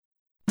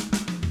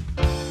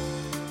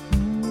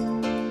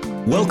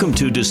Welcome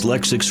to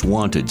Dyslexics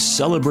Wanted,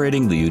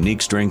 celebrating the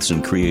unique strengths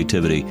and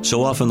creativity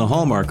so often the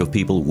hallmark of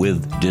people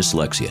with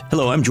dyslexia.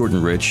 Hello, I'm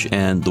Jordan Rich,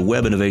 and the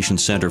Web Innovation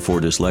Center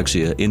for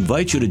Dyslexia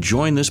invites you to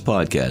join this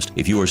podcast.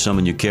 If you or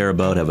someone you care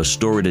about have a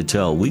story to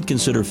tell, we'd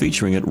consider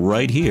featuring it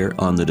right here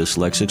on the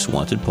Dyslexics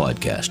Wanted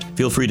podcast.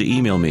 Feel free to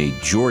email me,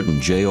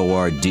 Jordan,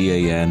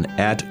 Jordan,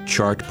 at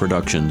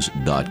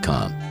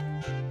chartproductions.com.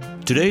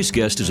 Today's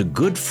guest is a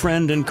good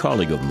friend and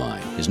colleague of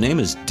mine. His name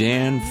is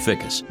Dan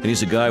Fickus, and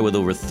he's a guy with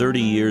over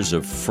 30 years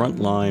of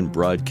frontline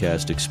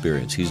broadcast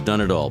experience. He's done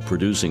it all,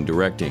 producing,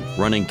 directing,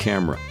 running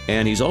camera,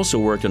 and he's also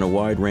worked on a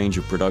wide range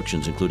of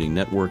productions, including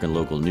network and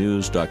local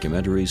news,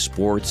 documentaries,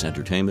 sports,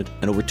 entertainment,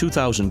 and over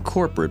 2,000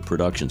 corporate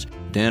productions.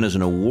 Dan is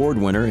an award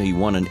winner. He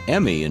won an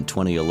Emmy in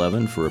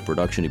 2011 for a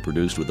production he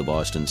produced with the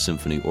Boston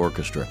Symphony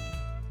Orchestra.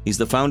 He's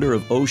the founder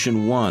of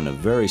Ocean One, a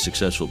very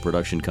successful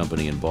production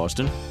company in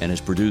Boston, and has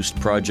produced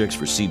projects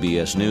for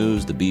CBS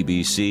News, the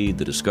BBC,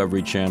 the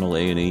Discovery Channel,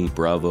 A&E,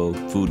 Bravo,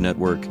 Food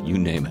Network, you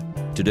name it.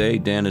 Today,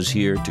 Dan is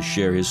here to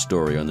share his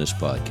story on this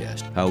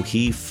podcast, how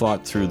he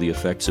fought through the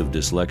effects of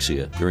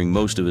dyslexia during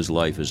most of his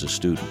life as a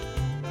student.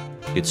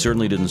 It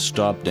certainly didn't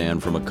stop Dan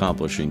from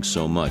accomplishing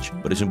so much,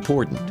 but it's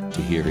important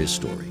to hear his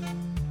story.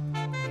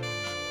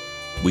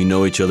 We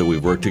know each other.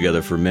 We've worked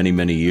together for many,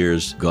 many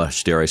years.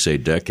 Gosh, dare I say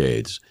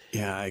decades.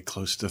 Yeah,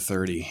 close to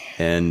 30.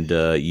 And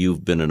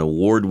you've been an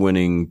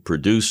award-winning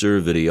producer,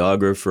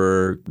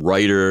 videographer,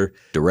 writer,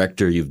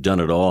 director. You've done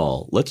it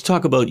all. Let's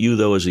talk about you,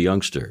 though, as a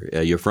youngster.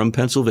 You're from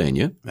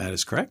Pennsylvania. That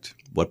is correct.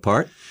 What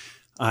part?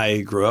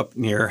 I grew up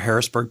near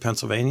Harrisburg,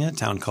 Pennsylvania, a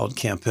town called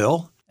Camp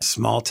Hill.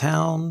 Small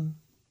town,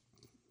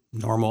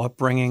 normal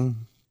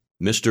upbringing.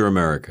 Mr.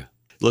 America.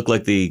 Looked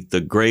like the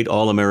great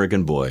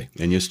all-American boy,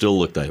 and you still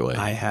look that way.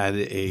 I had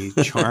a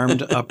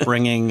charmed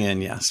upbringing,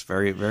 and yes,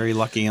 very, very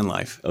lucky in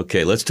life.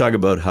 Okay, let's talk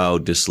about how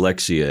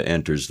dyslexia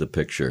enters the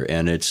picture,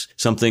 and it's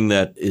something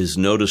that is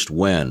noticed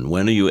when.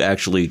 When are you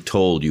actually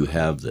told you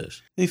have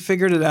this? They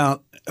figured it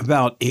out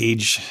about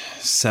age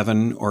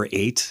 7 or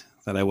 8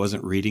 that I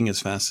wasn't reading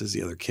as fast as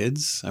the other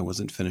kids. I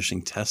wasn't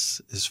finishing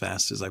tests as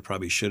fast as I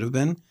probably should have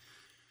been.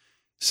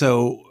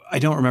 So I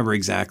don't remember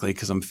exactly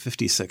because I'm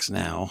 56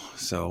 now,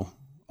 so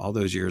all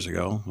those years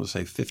ago, we'll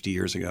say 50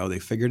 years ago, they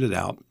figured it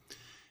out.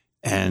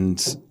 And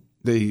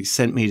they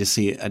sent me to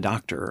see a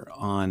doctor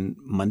on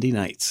Monday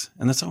nights.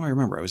 And that's all I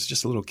remember. I was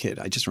just a little kid.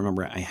 I just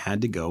remember I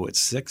had to go at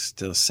 6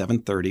 to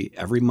 7:30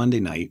 every Monday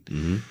night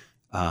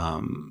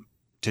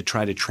to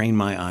try to train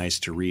my eyes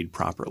to read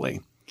properly.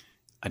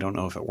 I don't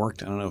know if it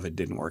worked. I don't know if it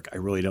didn't work. I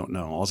really don't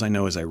know. All I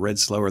know is I read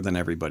slower than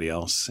everybody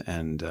else.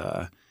 And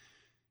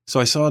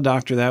so I saw a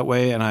doctor that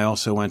way. And I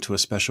also went to a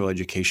special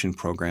education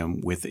program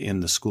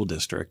within the school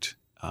district.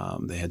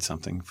 They had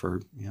something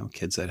for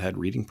kids that had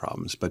reading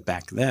problems. But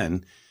back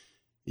then,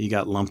 you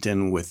got lumped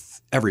in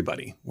with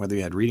everybody, whether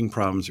you had reading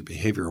problems or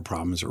behavioral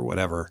problems or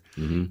whatever.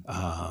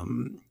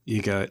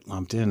 You got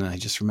lumped in. And I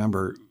just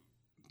remember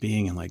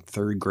being in like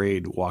 3rd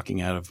grade,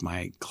 walking out of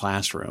my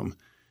classroom.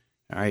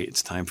 All right,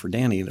 it's time for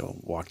Danny to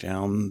walk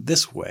down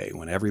this way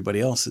when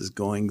everybody else is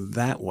going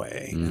that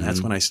way. And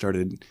that's when I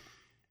started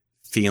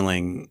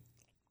feeling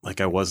like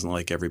I wasn't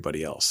like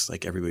everybody else.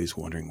 Like everybody's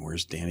wondering,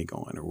 where's Danny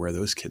going or where are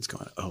those kids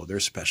going? Oh,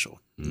 they're special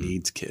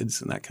needs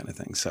kids and that kind of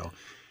thing. So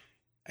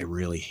I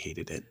really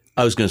hated it.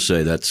 I was going to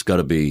say that's got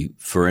to be,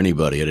 for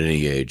anybody at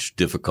any age,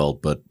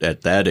 difficult. But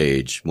at that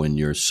age, when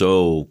you're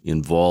so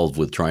involved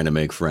with trying to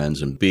make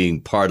friends and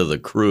being part of the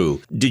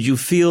crew, did you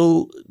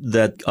feel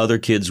that other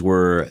kids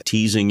were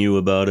teasing you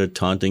about it,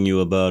 taunting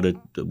you about it?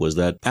 Was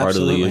that part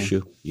of the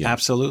issue? Yeah.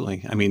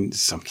 Absolutely. I mean,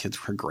 some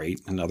kids were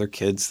great and other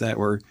kids that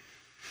were,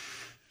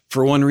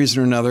 for one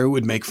reason or another,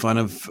 would make fun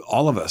of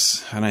all of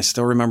us. And I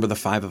still remember the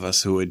 5 of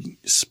us who would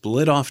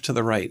split off to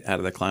the right out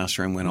of the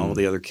classroom when all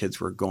the other kids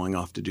were going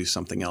off to do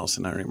something else.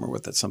 And I don't remember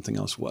what that something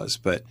else was.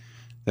 But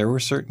there were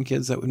certain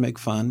kids that would make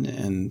fun.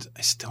 And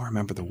I still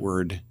remember the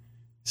word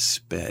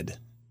SPED,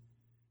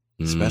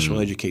 special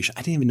education.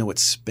 I didn't even know what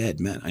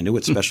SPED meant. I knew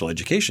what special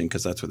education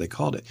because that's what they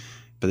called it.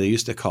 But they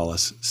used to call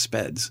us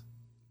SPEDs.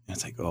 And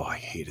it's like, oh, I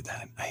hated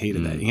that. I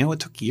hated that. You know, it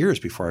took years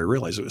before I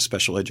realized it was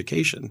special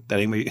education. That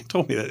anybody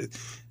told me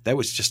that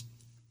was just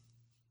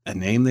a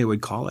name they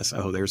would call us.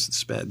 Oh, there's the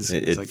SPEDs.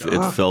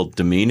 It felt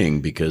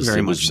demeaning because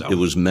it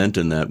was meant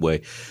in that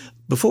way.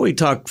 Before we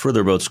talk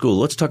further about school,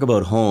 let's talk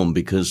about home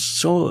because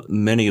so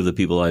many of the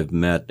people I've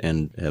met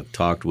and have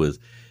talked with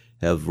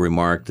have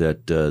remarked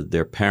that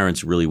their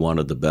parents really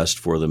wanted the best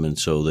for them, and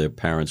so their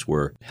parents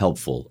were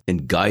helpful in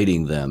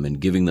guiding them and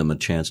giving them a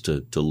chance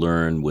to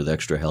learn with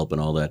extra help and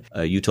all that.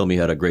 You told me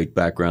you had a great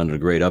background and a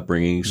great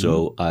upbringing,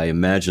 so I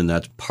imagine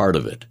that's part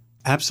of it.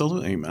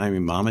 Absolutely. I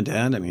mean, mom and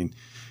dad, as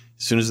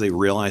soon as they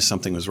realized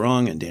something was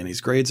wrong and Danny's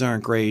grades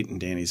aren't great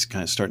and Danny's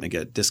kind of starting to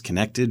get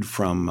disconnected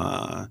from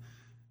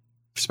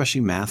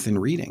especially math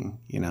and reading,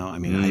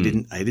 I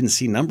didn't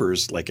see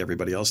numbers like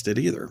everybody else did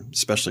either,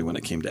 especially when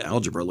it came to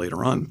algebra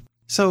later on.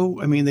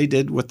 So, they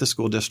did what the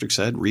school district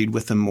said, read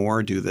with them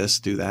more, do this,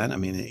 do that.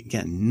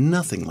 Again,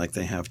 nothing like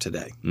they have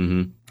today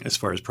as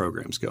far as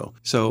programs go.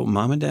 So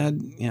mom and dad,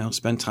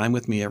 spent time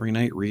with me every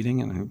night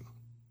reading, and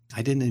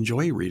I didn't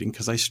enjoy reading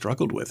because I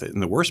struggled with it.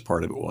 And the worst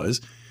part of it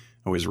was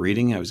I was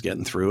reading, I was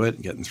getting through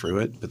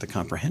it, but the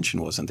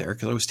comprehension wasn't there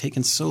because I was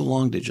taking so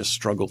long to just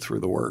struggle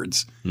through the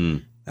words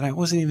that I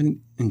wasn't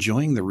even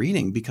enjoying the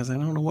reading because I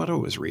don't know what I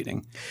was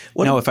reading.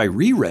 Now, if I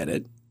reread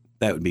it,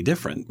 that would be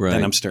different. Right.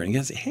 Then I'm starting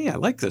to say, hey, I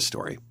like this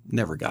story.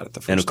 Never got it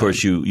the first time. And of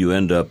course, you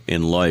end up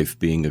in life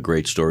being a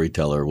great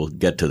storyteller. We'll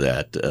get to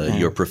that.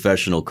 Your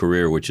professional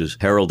career, which is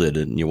heralded,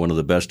 and you're one of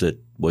the best at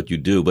what you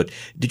do. But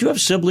did you have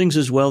siblings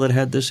as well that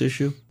had this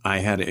issue? I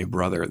had a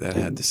brother that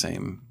had the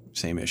same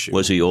issue.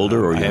 Was he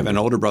older or younger? I have an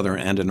older brother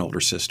and an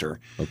older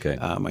sister. Okay.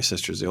 My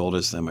sister's the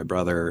oldest, then my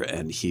brother,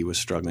 and he was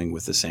struggling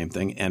with the same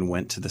thing and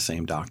went to the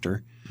same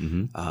doctor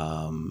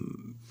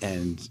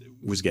and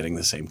was getting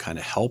the same kind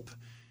of help.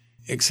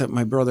 Except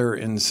my brother,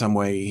 in some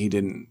way, he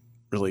didn't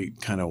really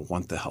kind of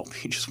want the help.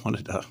 He just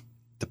wanted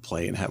to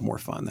play and have more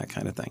fun, that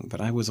kind of thing.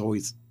 But I was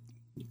always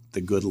the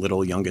good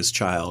little youngest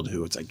child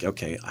who was like,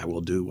 okay, I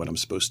will do what I'm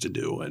supposed to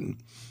do. And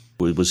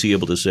was he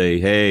able to say,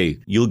 hey,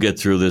 you'll get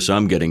through this,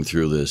 I'm getting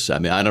through this? I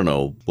mean, I don't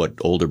know what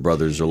older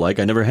brothers are like.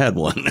 I never had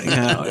one.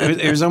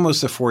 It was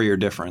almost a 4-year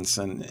difference.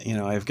 And,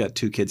 I've got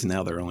 2 kids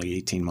now that are only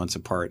 18 months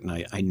apart. And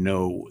I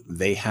know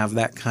they have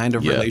that kind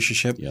of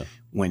relationship. Yeah.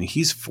 When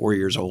he's 4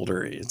 years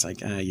older, it's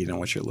like, you don't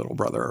want your little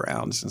brother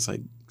around. So it's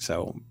like,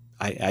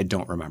 I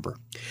don't remember.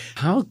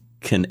 How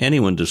can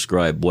anyone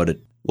describe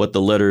what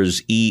the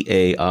letters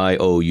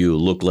E-A-I-O-U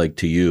look like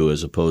to you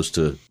as opposed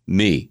to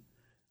me?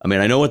 I mean,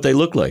 I know what they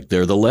look like.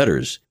 They're the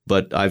letters.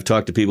 But I've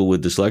talked to people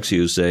with dyslexia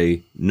who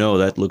say, no,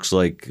 that looks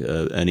like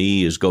an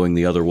E is going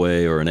the other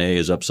way or an A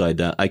is upside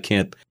down. I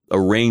can't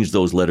arrange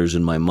those letters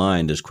in my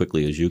mind as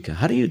quickly as you can.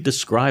 How do you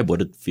describe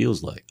what it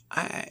feels like?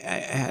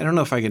 I don't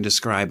know if I can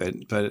describe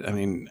it, but I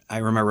mean, I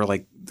remember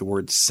like the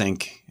word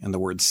sink and the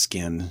word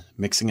skin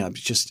mixing up.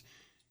 Just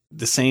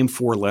the same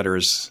 4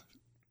 letters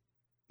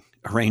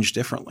arranged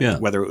differently,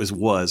 whether it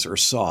was or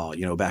saw,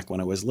 back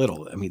when I was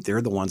little. I mean,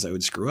 they're the ones I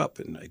would screw up,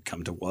 and I'd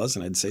come to was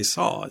and I'd say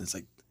saw. And it's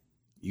like,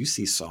 you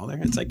see saw there?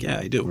 It's like, yeah,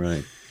 I do.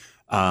 Right.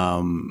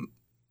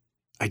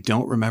 I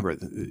don't remember.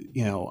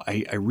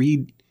 I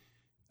read,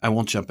 I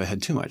won't jump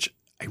ahead too much.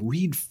 I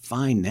read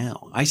fine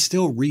now. I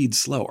still read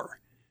slower.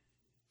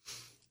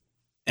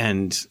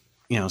 And,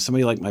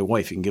 somebody like my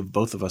wife, you can give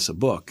both of us a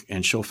book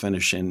and she'll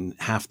finish in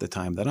half the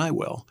time that I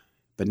will.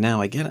 But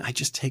now I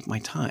just take my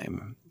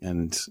time.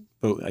 And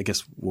I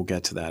guess we'll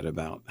get to that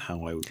about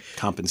how I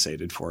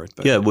compensated for it.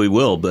 But, yeah, we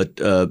will. But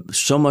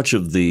so much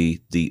of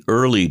the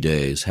early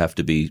days have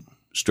to be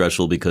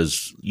stressful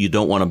because you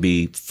don't want to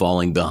be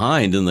falling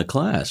behind in the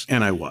class.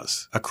 And I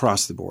was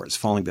across the boards,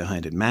 falling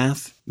behind in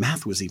math.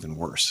 Math was even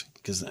worse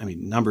because,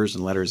 numbers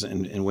and letters.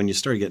 And when you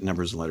started getting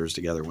numbers and letters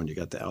together when you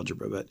got to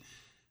algebra, but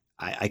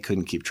I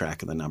couldn't keep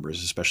track of the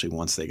numbers, especially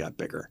once they got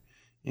bigger.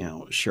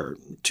 Sure,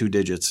 2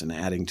 digits and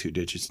adding 2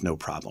 digits, no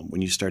problem.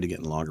 When you started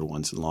getting longer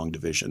ones and long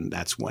division,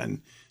 that's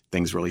when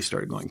things really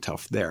started going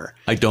tough there.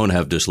 I don't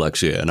have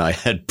dyslexia, and I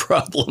had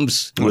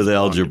problems with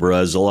algebra,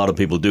 as a lot of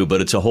people do,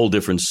 but it's a whole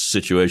different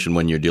situation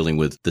when you're dealing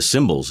with the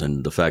symbols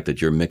and the fact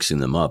that you're mixing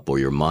them up, or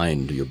your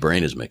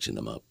brain is mixing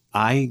them up.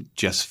 I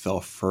just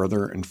fell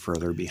further and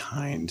further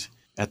behind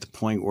at the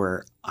point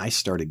where I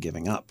started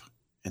giving up.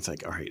 It's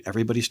like, all right,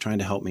 everybody's trying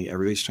to help me.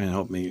 Everybody's trying to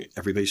help me.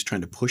 Everybody's trying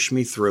to push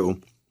me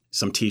through.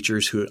 Some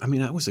teachers who,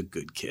 I was a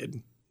good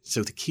kid.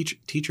 So the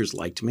teachers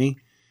liked me.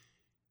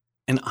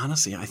 And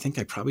honestly, I think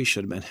I probably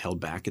should have been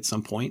held back at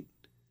some point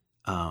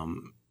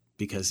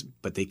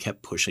but they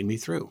kept pushing me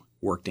through.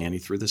 Worked Danny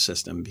through the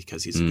system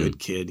because he's a good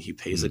kid. He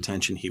pays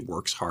attention. He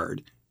works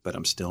hard, but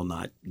I'm still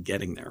not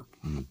getting there.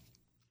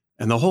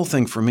 And the whole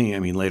thing for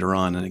me, later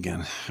on, and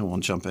again, I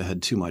won't jump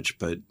ahead too much,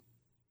 but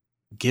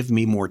give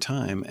me more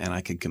time and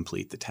I could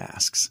complete the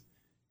tasks.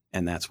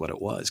 And that's what it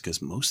was,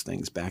 because most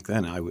things back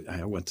then,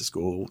 I went to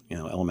school,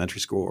 elementary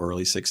school,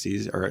 early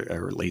 60s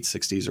or late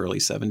 60s, early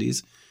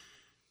 70s.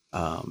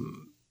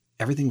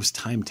 Everything was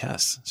timed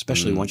tests,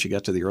 especially once you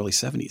got to the early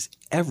 70s.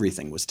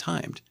 Everything was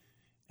timed.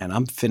 And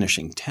I'm not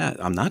finishing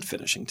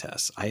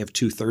tests. I have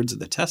 2/3 of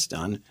the test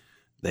done.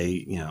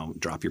 They,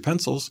 drop your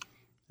pencils.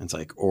 It's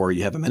like, or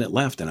you have a minute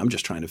left, and I'm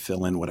just trying to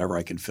fill in whatever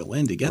I can fill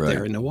in to get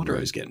there. And no wonder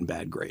I was getting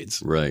bad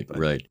grades. Right.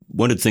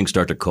 When did things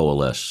start to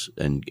coalesce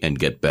and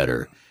get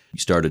better? You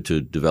started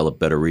to develop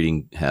better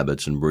reading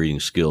habits and reading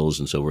skills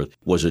and so forth.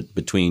 Was it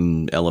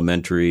between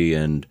elementary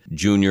and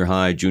junior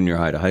high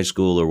to high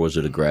school, or was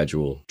it a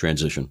gradual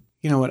transition?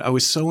 You know what? I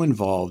was so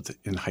involved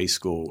in high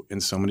school in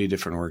so many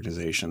different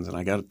organizations, and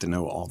I got to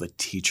know all the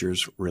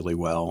teachers really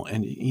well.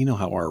 And you know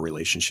how our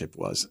relationship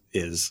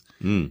is.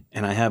 And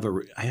I had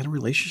a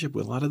relationship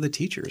with a lot of the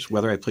teachers,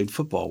 whether I played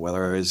football,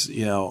 whether I was,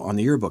 on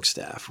the yearbook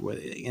staff,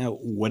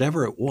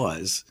 whatever it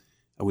was,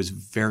 I was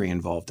very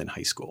involved in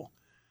high school.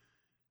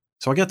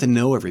 So I got to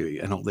know everybody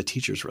and all the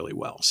teachers really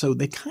well. So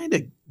they kind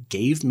of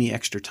gave me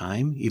extra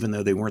time, even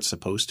though they weren't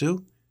supposed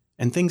to.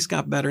 And things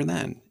got better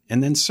then.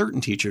 And then certain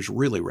teachers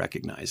really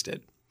recognized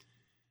it.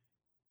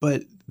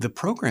 But the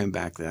program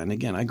back then,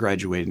 again, I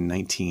graduated in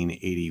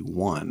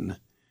 1981.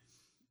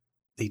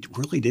 they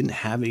really didn't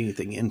have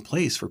anything in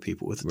place for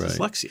people with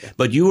dyslexia.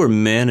 But you were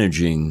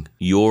managing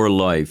your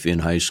life in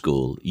high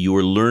school. You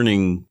were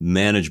learning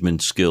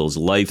management skills,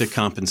 life To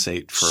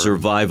compensate for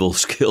survival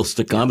skills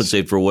to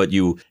compensate for what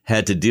you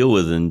had to deal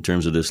with in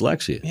terms of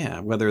dyslexia. Yeah,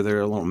 whether there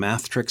are little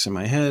math tricks in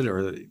my head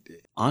or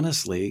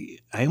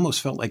honestly, I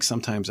almost felt like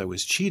sometimes I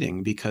was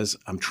cheating because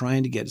I'm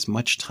trying to get as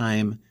much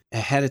time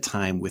ahead of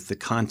time with the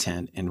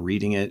content and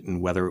reading it,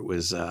 and whether it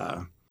was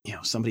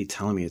somebody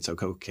telling me it's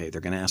okay,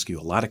 they're going to ask you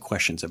a lot of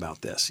questions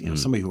about this.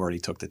 Somebody who already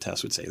took the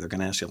test would say they're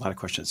going to ask you a lot of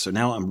questions. So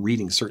now I'm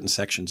reading certain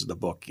sections of the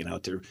book,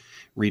 to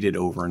read it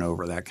over and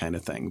over, that kind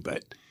of thing.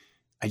 But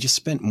I just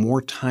spent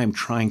more time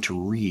trying to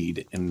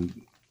read,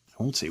 and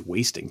I won't say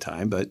wasting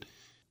time, but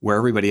where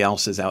everybody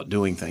else is out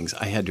doing things,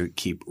 I had to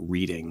keep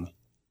reading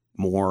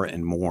more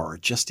and more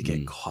just to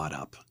get caught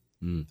up.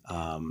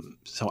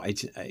 So I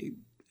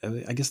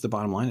guess the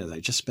bottom line is I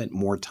just spent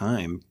more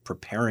time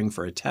preparing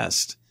for a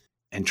test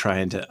and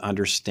trying to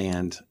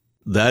understand.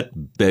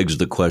 That begs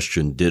the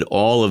question, did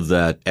all of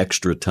that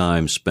extra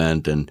time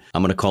spent, and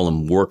I'm going to call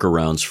them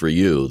workarounds for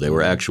you, they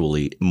were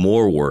actually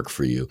more work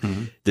for you,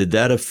 did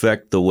that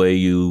affect the way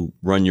you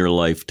run your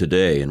life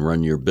today and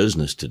run your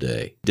business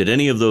today? Did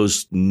any of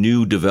those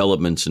new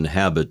developments and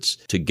habits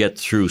to get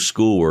through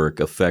schoolwork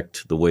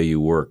affect the way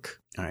you work?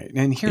 All right.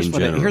 And here's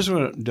what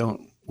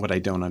I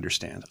don't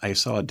understand. I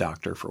saw a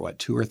doctor for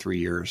 2 or 3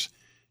 years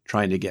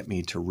trying to get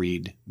me to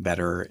read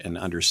better and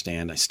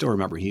understand. I still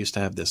remember he used to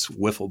have this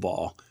wiffle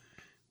ball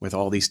with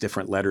all these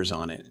different letters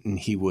on it, and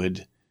he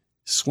would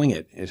swing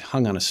it. It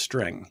hung on a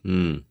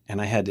string.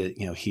 And I had to,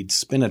 he'd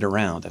spin it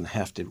around and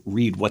have to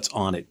read what's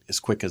on it as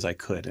quick as I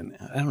could. And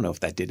I don't know if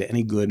that did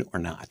any good or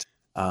not.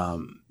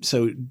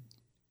 So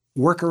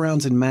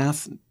workarounds in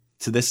math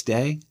to this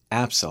day,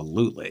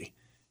 absolutely.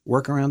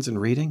 Workarounds in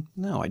reading?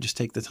 No, I just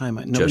take the time.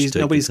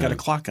 Nobody's got a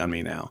clock on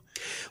me now.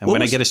 And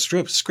when I get a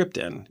script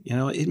in,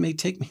 it may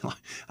take me long.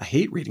 I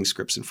hate reading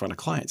scripts in front of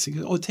clients.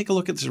 You go, take a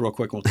look at this real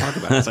quick and we'll talk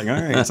about it. It's like, all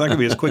right, it's not going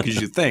to be as quick as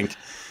you think.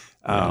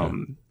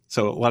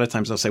 So a lot of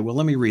times I'll say, well,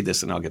 let me read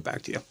this and I'll get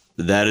back to you.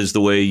 That is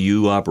the way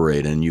you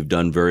operate, and you've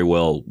done very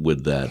well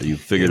with that.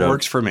 You've figured it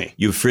works for me.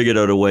 You've figured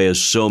out a way,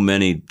 as so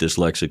many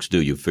dyslexics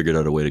do. You've figured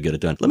out a way to get it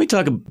done. Let me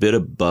talk a bit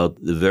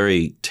about the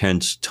very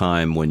tense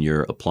time when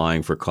you're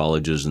applying for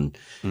colleges and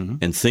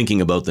thinking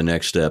about the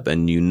next step.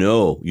 And you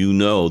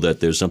know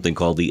that there's something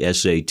called the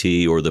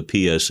SAT or the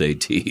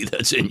PSAT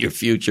that's in your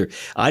future.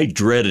 I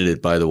dreaded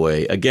it, by the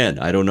way. Again,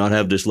 I do not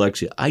have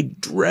dyslexia. I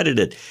dreaded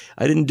it.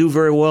 I didn't do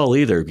very well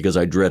either because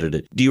I dreaded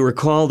it. Do you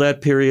recall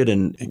that period?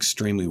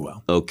 Extremely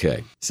well. Okay.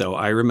 So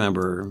I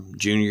remember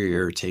junior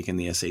year taking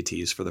the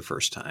SATs for the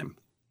first time.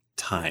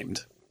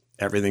 Timed.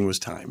 Everything was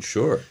timed.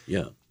 Sure.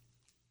 Yeah.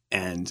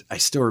 And I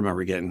still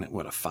remember getting, a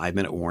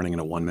 5-minute warning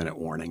and a 1-minute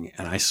warning.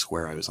 And I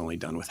swear I was only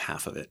done with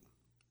half of it.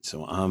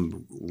 So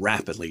I'm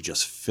rapidly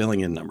just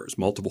filling in numbers,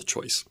 multiple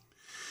choice.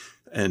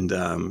 And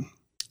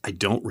I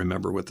don't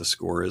remember what the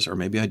score is, or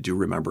maybe I do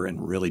remember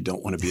and really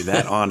don't want to be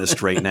that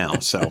honest right now.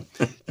 So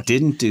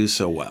didn't do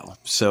so well.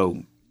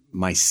 So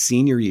my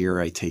senior year,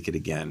 I take it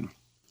again.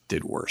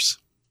 Did worse.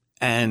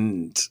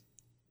 And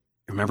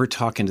I remember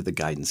talking to the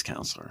guidance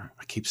counselor.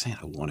 I keep saying,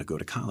 I want to go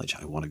to college.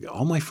 I want to go.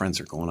 All my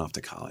friends are going off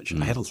to college.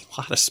 I had a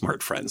lot of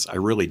smart friends. I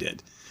really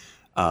did.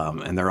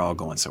 And they're all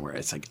going somewhere.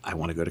 It's like, I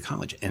want to go to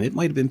college. And it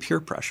might have been peer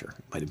pressure.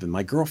 It might have been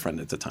my girlfriend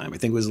at the time. I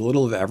think it was a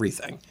little of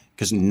everything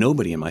because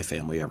nobody in my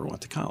family ever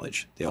went to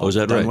college. They all is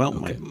that right? Well,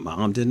 okay. My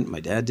mom didn't. My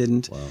dad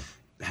didn't. Wow.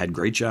 Had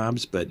great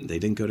jobs, but they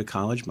didn't go to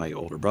college. My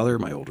older brother,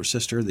 my older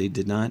sister, they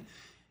did not.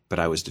 But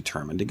I was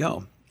determined to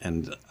go.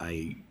 And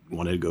I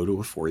wanted to go to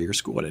a 4-year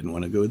school. I didn't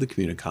want to go to the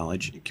community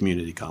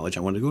college.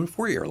 I wanted to go to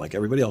 4-year like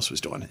everybody else was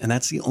doing. And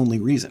that's the only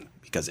reason,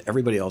 because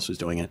everybody else was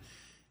doing it.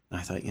 And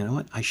I thought, you know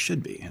what, I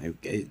should be. And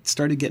it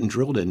started getting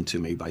drilled into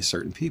me by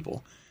certain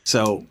people.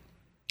 So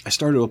I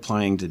started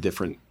applying to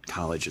different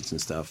colleges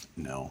and stuff.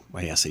 No,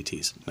 my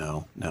SATs.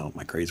 No,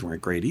 my grades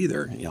weren't great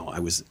either. I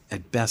was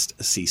at best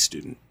a C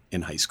student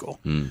in high school.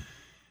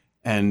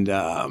 And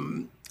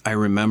I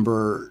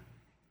remember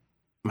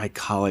my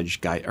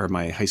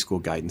my high school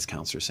guidance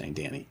counselor saying,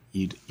 Danny,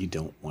 you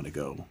don't want to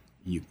go.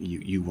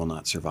 You will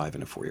not survive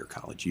in a 4-year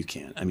college. You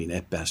can't. I mean,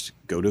 at best,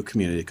 go to a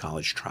community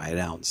college, try it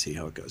out and see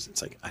how it goes.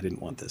 It's like, I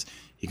didn't want this.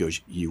 He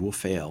goes, you will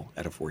fail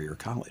at a 4-year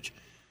college.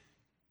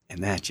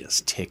 And that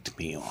just ticked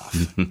me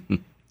off.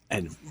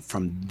 And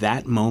from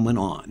that moment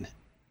on,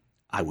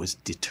 I was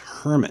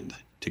determined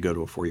to go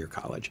to a 4-year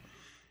college.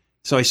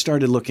 So I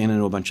started looking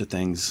into a bunch of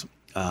things,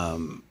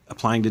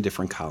 applying to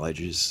different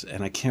colleges,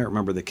 and I can't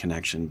remember the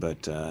connection,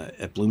 but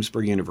at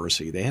Bloomsburg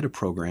University, they had a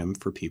program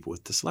for people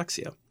with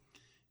dyslexia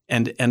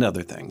and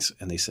other things.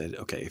 And they said,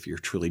 okay, if you're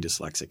truly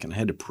dyslexic, and I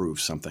had to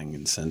prove something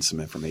and send some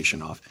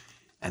information off,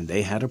 and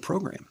they had a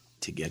program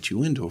to get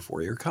you into a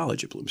 4-year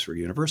college at Bloomsburg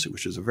University,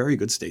 which is a very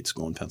good state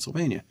school in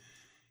Pennsylvania.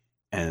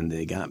 And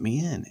they got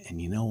me in,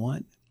 and you know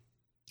what?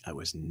 I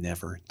was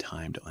never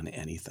timed on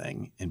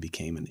anything and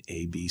became an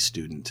A-B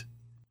student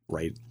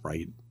right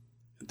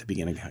at the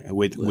beginning,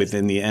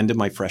 within the end of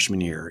my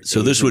freshman year.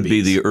 So this would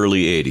be the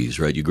early 80s,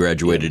 right? You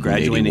graduated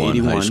in 81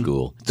 high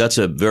school. That's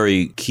a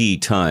very key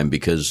time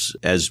because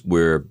as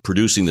we're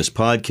producing this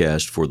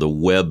podcast for the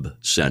Webb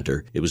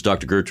Center, it was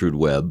Dr. Gertrude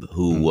Webb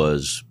who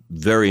was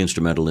very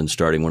instrumental in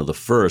starting one of the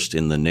first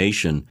in the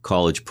nation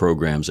college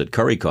programs at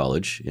Curry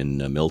College in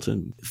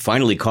Milton.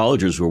 Finally,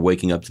 colleges were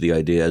waking up to the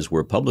idea, as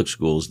were public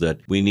schools,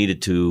 that we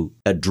needed to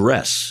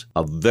address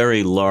a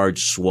very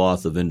large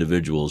swath of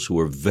individuals who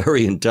were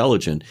very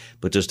intelligent,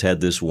 but just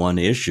had this one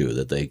issue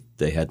that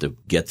they had to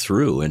get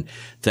through. And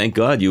thank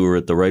God you were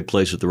at the right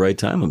place at the right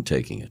time. I'm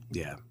taking it.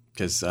 Yeah,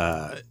 because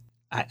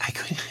I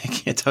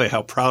can't tell you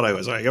how proud I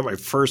was. I got my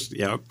first,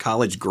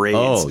 college grades.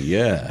 Oh,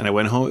 yeah. And I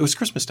went home. It was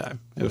Christmas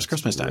time. And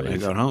I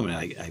got home and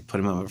I put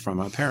them up from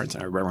my parents.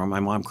 And I remember my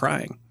mom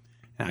crying.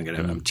 And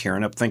I'm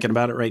tearing up thinking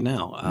about it right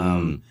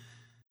now.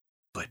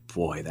 But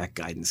boy, that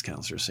guidance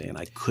counselor saying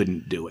I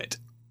couldn't do it.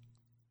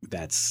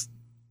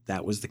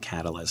 That was the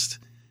catalyst.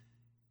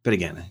 But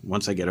again,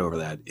 once I get over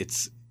that,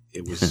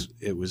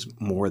 it was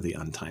more the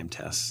untimed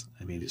tests.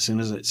 I mean, as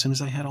soon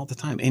as I had all the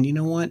time. And you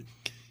know what?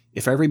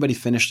 If everybody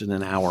finished in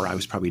an hour, I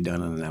was probably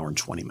done in an hour and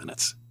 20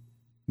 minutes,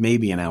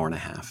 maybe an hour and a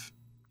half,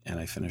 and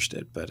I finished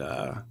it. But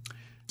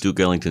Duke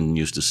Ellington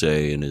used to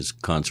say in his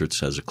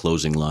concerts as a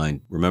closing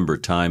line, remember,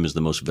 time is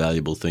the most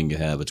valuable thing you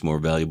have. It's more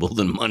valuable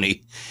than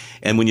money.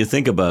 And when you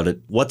think about it,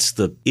 what's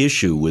the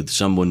issue with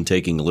someone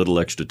taking a little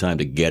extra time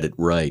to get it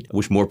right? I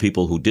wish more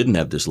people who didn't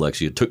have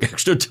dyslexia took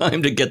extra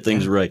time to get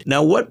things right.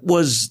 Now, what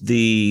was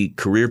the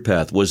career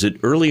path? Was it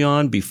early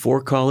on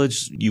before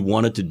college you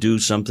wanted to do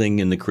something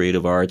in the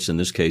creative arts, in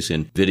this case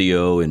in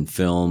video and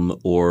film,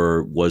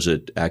 or was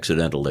it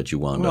accidental that you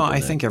wound up in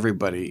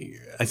that?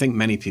 I think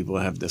many people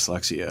who have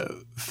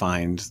dyslexia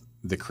find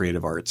the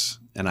creative arts,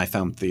 and I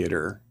found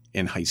theater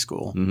in high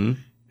school, and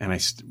I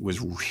was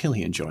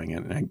really enjoying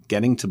it. And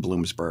getting to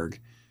Bloomsburg,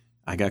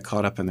 I got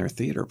caught up in their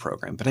theater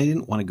program, but I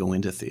didn't want to go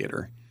into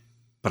theater,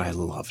 but I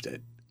loved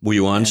it. Were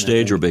you on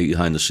stage or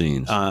behind the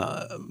scenes?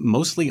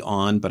 Mostly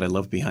on, but I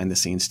loved behind the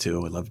scenes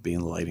too. I loved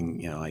being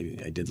lighting.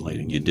 I did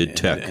lighting. You did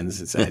tech. And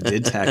I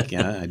did tech,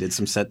 yeah. I did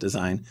some set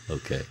design.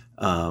 Okay.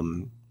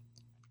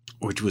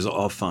 Which was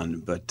all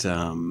fun. But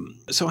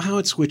so how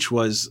it switched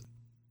was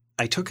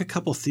I took a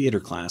couple theater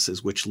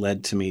classes, which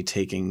led to me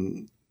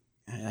taking,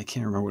 I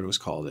can't remember what it was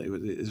called. It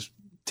was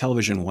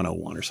Television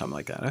 101 or something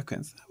like that. Okay,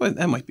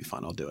 that might be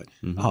fun. I'll do it.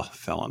 Oh,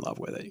 fell in love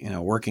with it.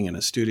 Working in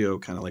a studio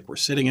kind of like we're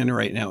sitting in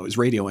right now. It was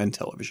radio and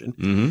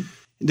television.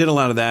 Did a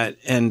lot of that.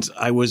 And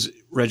I was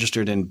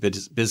registered in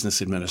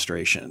business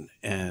administration.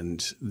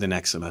 And the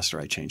next semester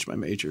I changed my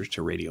major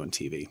to radio and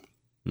TV.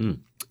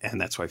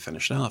 And that's why I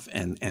finished off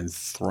and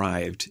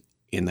thrived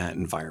in that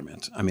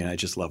environment. I mean, I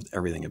just loved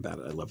everything about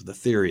it. I loved the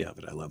theory of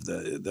it. I loved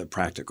the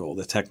practical,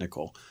 the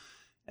technical.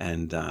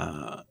 And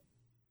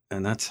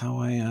that's how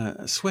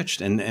I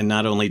switched. And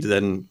not only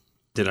then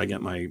did I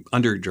get my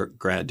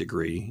undergrad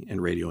degree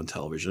in radio and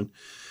television,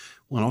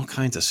 won all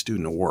kinds of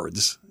student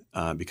awards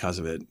because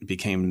of it.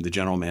 Became the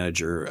general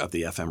manager of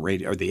the FM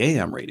radio or the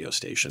AM radio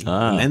station.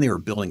 And then they were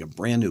building a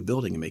brand new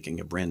building and making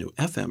a brand new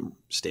FM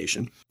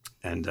station,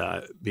 and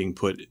being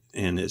put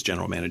in as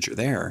general manager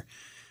there.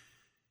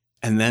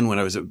 And then when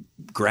I was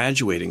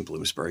graduating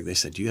Bloomsburg, they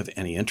said, do you have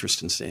any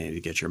interest in staying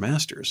to get your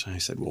master's? And I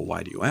said, well,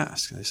 why do you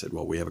ask? And they said,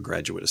 well, we have a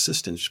graduate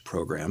assistance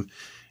program.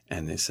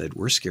 And they said,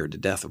 we're scared to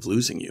death of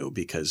losing you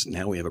because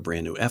now we have a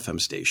brand new FM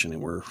station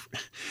and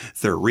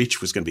their reach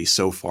was going to be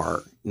so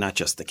far, not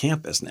just the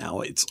campus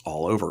now, it's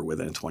all over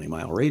within a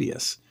 20-mile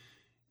radius.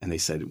 And they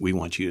said, we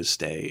want you to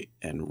stay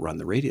and run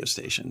the radio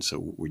station.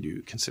 So would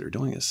you consider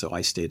doing this? So I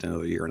stayed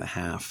another year and a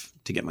half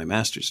to get my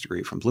master's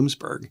degree from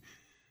Bloomsburg.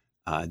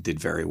 Did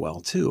very well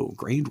too,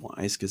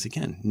 grade-wise, because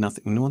again,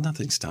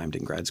 nothing's timed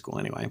in grad school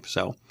anyway.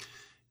 So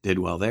did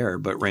well there,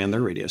 but ran their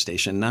radio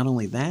station. Not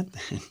only that,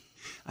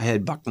 I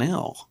had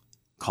Bucknell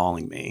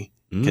calling me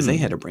because they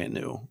had a brand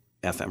new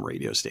FM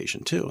radio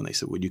station too. And they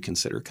said, would you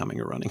consider coming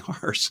and running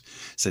ours?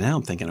 So now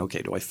I'm thinking,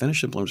 okay, do I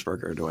finish at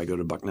Bloomsburg or do I go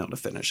to Bucknell to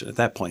finish? And at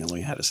that point, I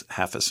only had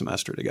half a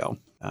semester to go.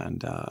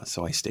 And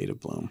so I stayed at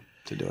Bloom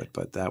to do it.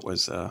 But that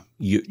was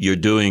you're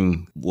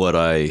doing what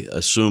I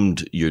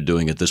assumed you're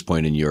doing at this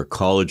point in your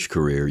college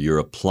career. You're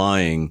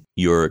applying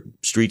your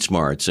street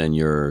smarts and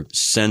your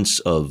sense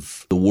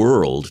of the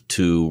world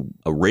to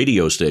a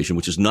radio station,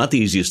 which is not the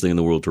easiest thing in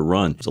the world to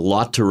run. There's a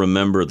lot to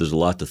remember. There's a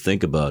lot to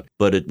think about.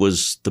 But it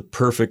was the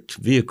perfect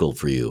vehicle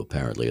for you,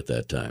 apparently, at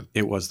that time.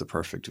 It was the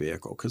perfect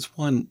vehicle because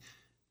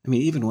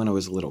even when I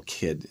was a little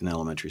kid in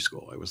elementary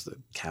school, I was the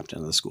captain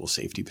of the school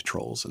safety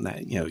patrols, and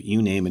that,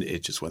 you name it,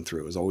 it just went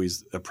through. It was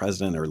always a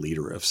president or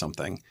leader of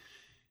something,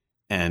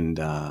 and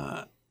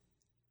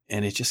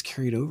it just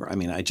carried over. I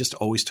mean, I just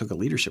always took a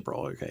leadership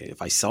role. Okay,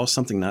 if I saw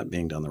something not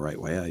being done the right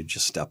way, I'd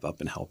just step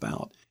up and help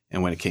out.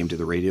 And when it came to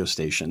the radio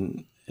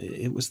station,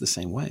 it was the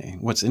same way.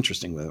 What's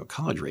interesting with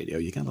college radio,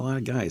 you got a lot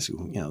of guys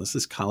who, this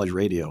is college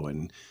radio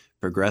and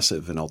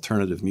progressive and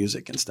alternative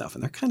music and stuff.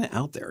 And they're kind of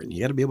out there. And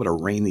you got to be able to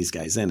rein these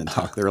guys in and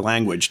talk their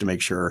language to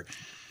make sure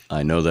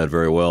I know that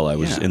very well. I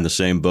was in the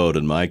same boat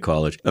in my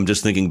college. I'm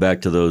just thinking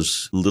back to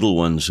those little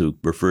ones who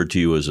referred to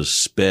you as a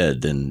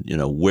sped, and,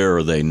 where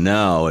are they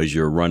now as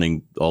you're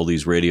running all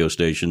these radio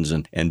stations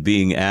and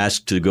being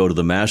asked to go to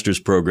the master's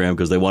program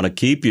because they want to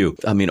keep you.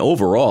 I mean,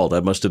 overall,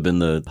 that must have been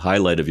the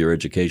highlight of your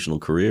educational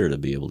career to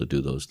be able to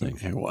do those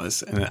things. It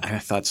was. And I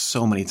thought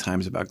so many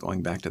times about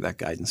going back to that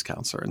guidance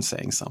counselor and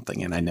saying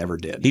something, and I never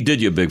did. He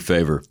did you a big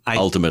favor,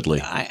 ultimately.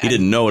 He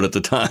didn't know it at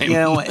the time.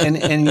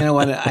 And you know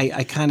what?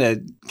 I kind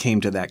of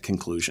came to that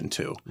conclusion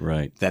too.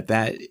 Right.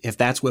 That if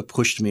that's what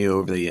pushed me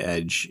over the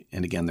edge,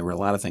 and again, there were a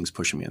lot of things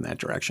pushing me in that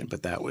direction,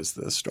 but that was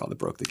the straw that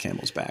broke the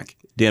camel's back.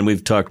 Dan,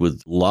 we've talked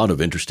with a lot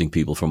of interesting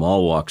people from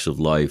all walks of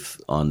life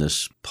on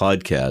this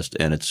podcast,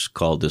 and it's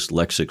called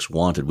Dyslexics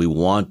Wanted. We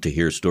want to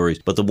hear stories.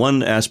 But the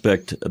one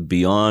aspect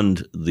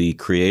beyond the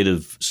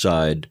creative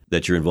side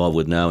that you're involved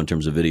with now in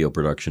terms of video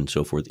production and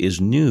so forth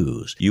is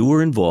news. You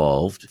were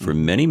involved for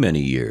many,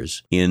 many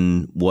years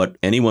in what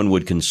anyone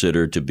would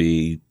consider to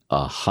be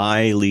a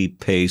highly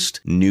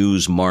paced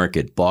news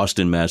market,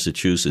 Boston,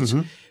 Massachusetts,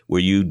 where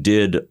you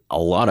did a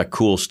lot of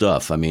cool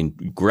stuff. I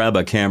mean, grab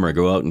a camera,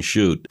 go out and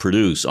shoot,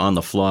 produce on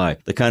the fly,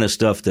 the kind of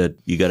stuff that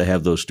you got to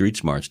have those street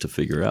smarts to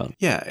figure out.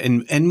 Yeah,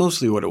 and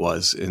mostly what it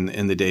was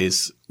in the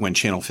days when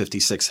Channel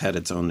 56 had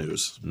its own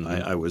news.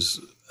 I was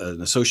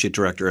an associate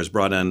director. I was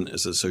brought in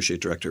as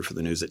associate director for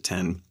the news at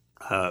 10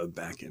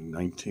 back in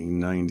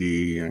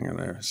 1990. I'm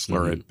going to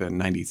slur it, but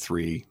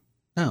 93.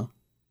 No,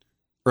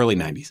 early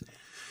 90s.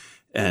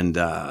 And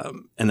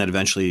then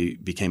eventually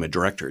became a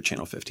director at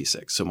Channel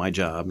 56. So my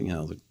job,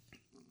 to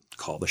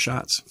call the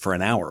shots for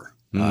an hour.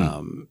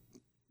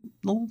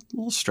 Little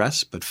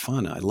stress, but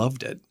fun. I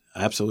loved it.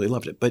 I absolutely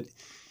loved it. But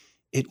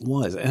it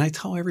was, and I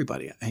tell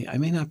everybody, I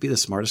may not be the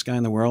smartest guy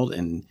in the world,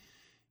 and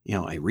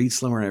I read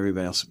slower than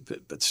everybody else,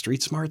 but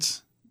street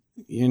smarts,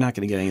 you're not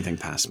going to get anything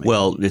past me.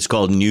 Well, it's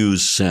called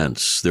news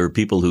sense. There are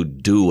people who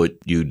do what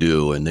you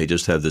do, and they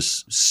just have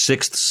this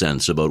sixth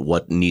sense about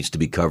what needs to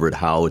be covered,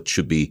 how it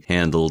should be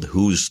handled,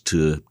 who's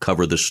to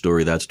cover this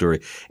story, that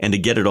story, and to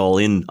get it all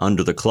in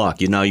under the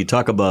clock. You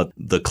talk about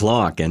the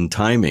clock and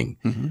timing.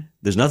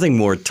 There's nothing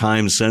more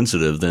time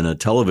sensitive than a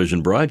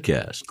television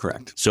broadcast.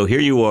 Correct. So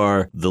here you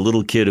are, the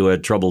little kid who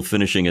had trouble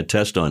finishing a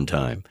test on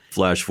time.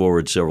 Flash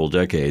forward several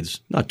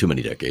decades, not too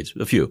many decades,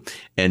 a few.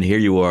 And here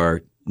you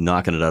are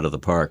knocking it out of the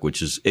park,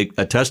 which is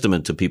a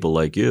testament to people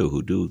like you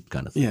who do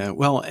kind of things. Yeah.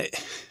 Well,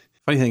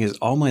 funny thing is,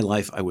 all my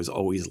life I was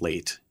always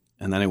late.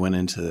 And then I went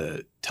into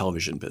the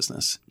television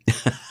business.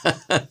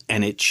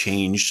 And it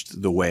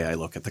changed the way I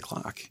look at the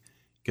clock.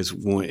 Because,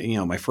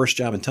 my first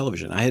job in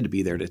television, I had to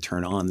be there to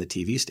turn on the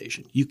TV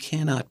station. You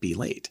cannot be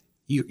late.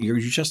 You're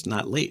just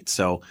not late.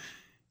 So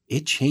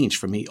it changed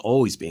from me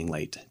always being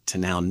late to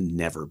now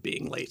never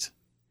being late.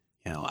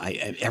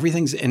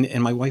 Everything's,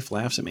 and my wife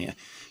laughs at me.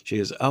 She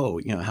goes,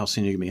 "Oh, how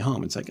soon are you going to be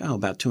home?" It's like, "Oh,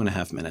 about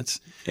 2.5 minutes."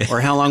 Or,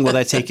 "How long will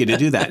that take you to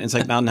do that?" And it's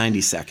like about 90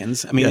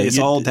 seconds. I mean, it's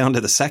all down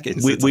to the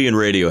seconds. We in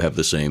radio have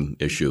the same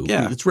issue.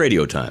 Yeah. It's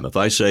radio time. If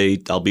I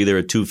say I'll be there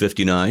at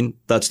 2:59,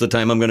 that's the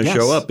time I'm going to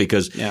show up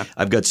because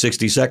I've got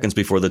 60 seconds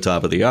before the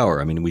top of the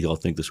hour. I mean, we all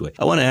think this way.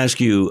 I want to ask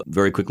you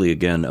very quickly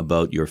again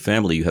about your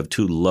family. You have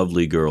two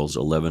lovely girls,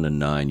 11 and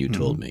 9, you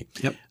told me.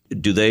 Yep.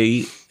 Do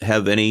they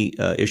have any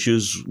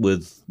issues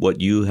with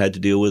what you had to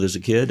deal with as a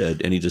kid?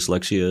 Any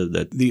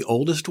dyslexia? The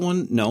oldest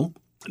one, no.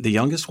 The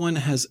youngest one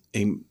has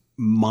a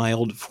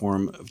mild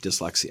form of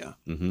dyslexia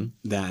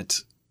that,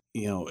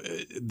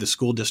 the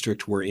school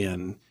district we're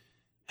in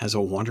has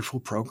a wonderful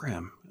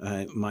program.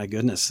 My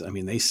goodness. I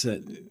mean, they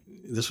said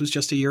this was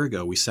just a year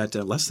ago. We sat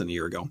down, less than a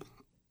year ago.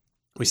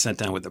 We sat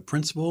down with the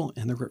principal,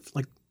 and there were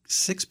like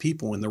 6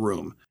 people in the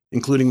room,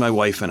 including my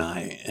wife and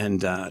I,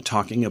 and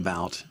talking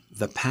about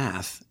the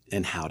path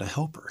and how to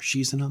help her.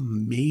 She's an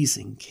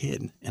amazing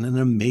kid and an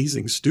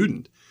amazing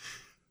student,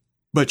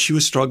 but she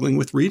was struggling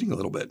with reading a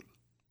little bit.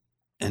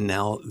 And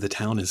now the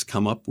town has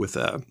come up with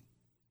a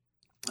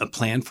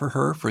plan for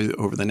her for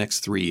over the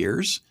next 3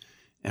 years.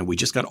 And we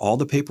just got all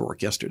the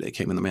paperwork yesterday,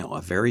 came in the mail,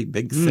 a very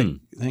big, thick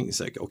thing. It's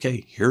like,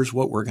 okay, here's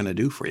what we're going to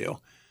do for you.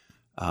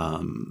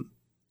 And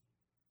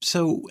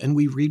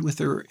we read with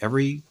her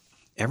every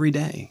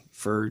day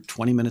for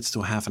 20 minutes to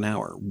a half an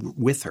hour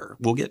with her.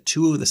 We'll get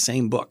 2 of the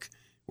same book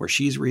where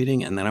she's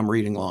reading and then I'm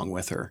reading along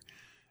with her,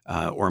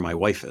 or my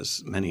wife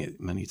is many,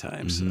 many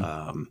times.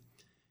 And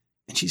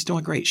she's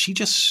doing great. She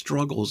just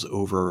struggles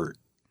over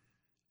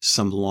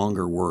some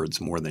longer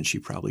words more than she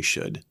probably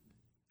should.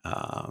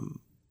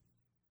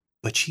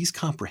 But she's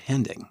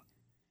comprehending,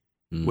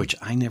 which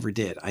I never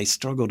did. I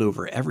struggled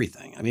over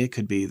everything. I mean, it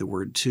could be the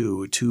word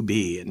to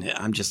be, and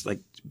I'm just like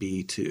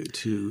be,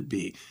 to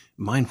be.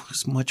 mine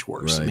was much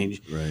worse. Right, I mean,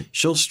 right.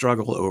 she'll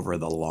struggle over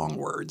the long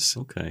words.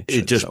 Okay.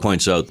 It just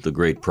points out the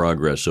great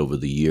progress over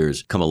the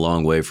years. Come a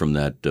long way from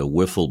that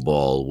wiffle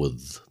ball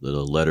with the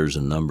letters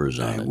and numbers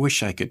on it. I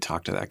wish I could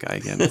talk to that guy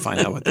again and find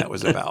out what that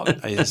was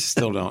about. I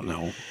still don't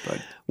know.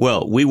 But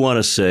Well, we want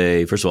to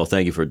say, first of all,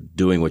 thank you for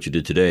doing what you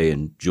did today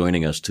and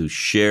joining us to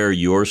share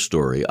your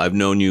story. I've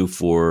known you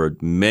for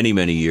many,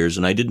 many years,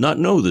 and I did not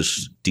know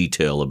this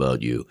detail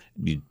about you.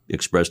 You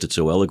expressed it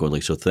so eloquently,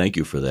 so thank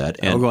you for that.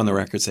 I'll go on the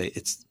record and say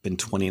it's been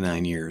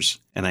 29 years,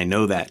 and I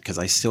know that because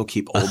I still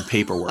keep old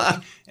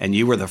paperwork. And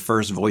you were the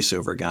first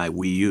voiceover guy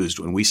we used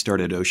when we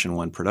started Ocean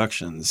One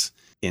Productions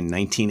in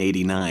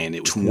 1989.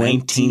 It was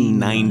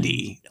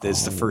 1990.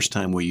 That's the first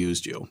time we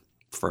used you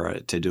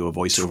to do a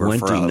voiceover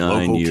for a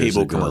local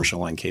cable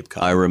commercial on Cape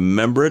Cod. I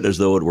remember it as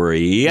though it were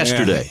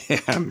yesterday.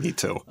 Yeah, me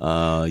too.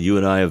 You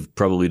and I have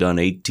probably done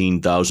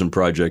 18,000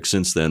 projects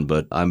since then,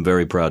 but I'm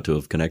very proud to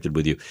have connected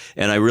with you.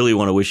 And I really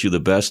want to wish you the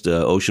best.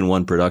 Ocean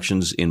One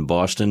Productions in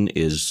Boston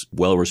is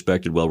well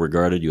respected, well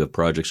regarded. You have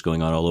projects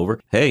going on all over.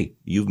 Hey,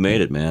 you've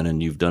made it, man,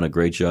 and you've done a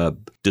great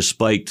job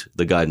despite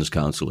the guidance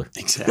counselor.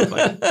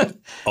 Exactly.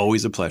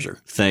 Always a pleasure.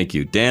 Thank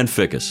you. Dan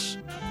Fickus.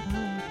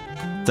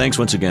 Thanks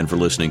once again for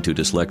listening to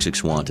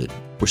Dyslexics Wanted.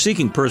 We're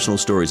seeking personal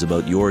stories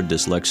about your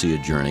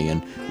dyslexia journey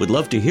and would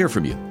love to hear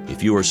from you.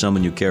 If you or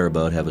someone you care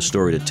about have a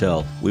story to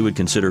tell, we would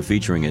consider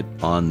featuring it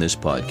on this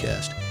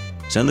podcast.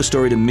 Send the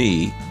story to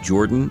me,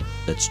 Jordan,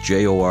 that's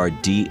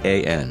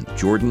Jordan,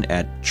 Jordan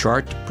at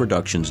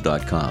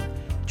chartproductions.com.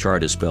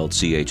 Chart is spelled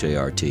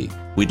C-H-A-R-T.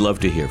 We'd love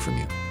to hear from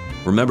you.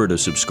 Remember to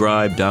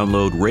subscribe,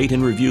 download, rate,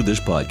 and review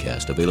this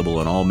podcast, available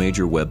on all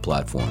major web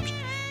platforms.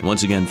 And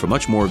once again, for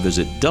much more,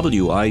 visit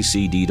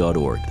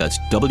WICD.org. That's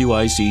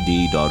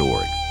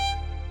WICD.org.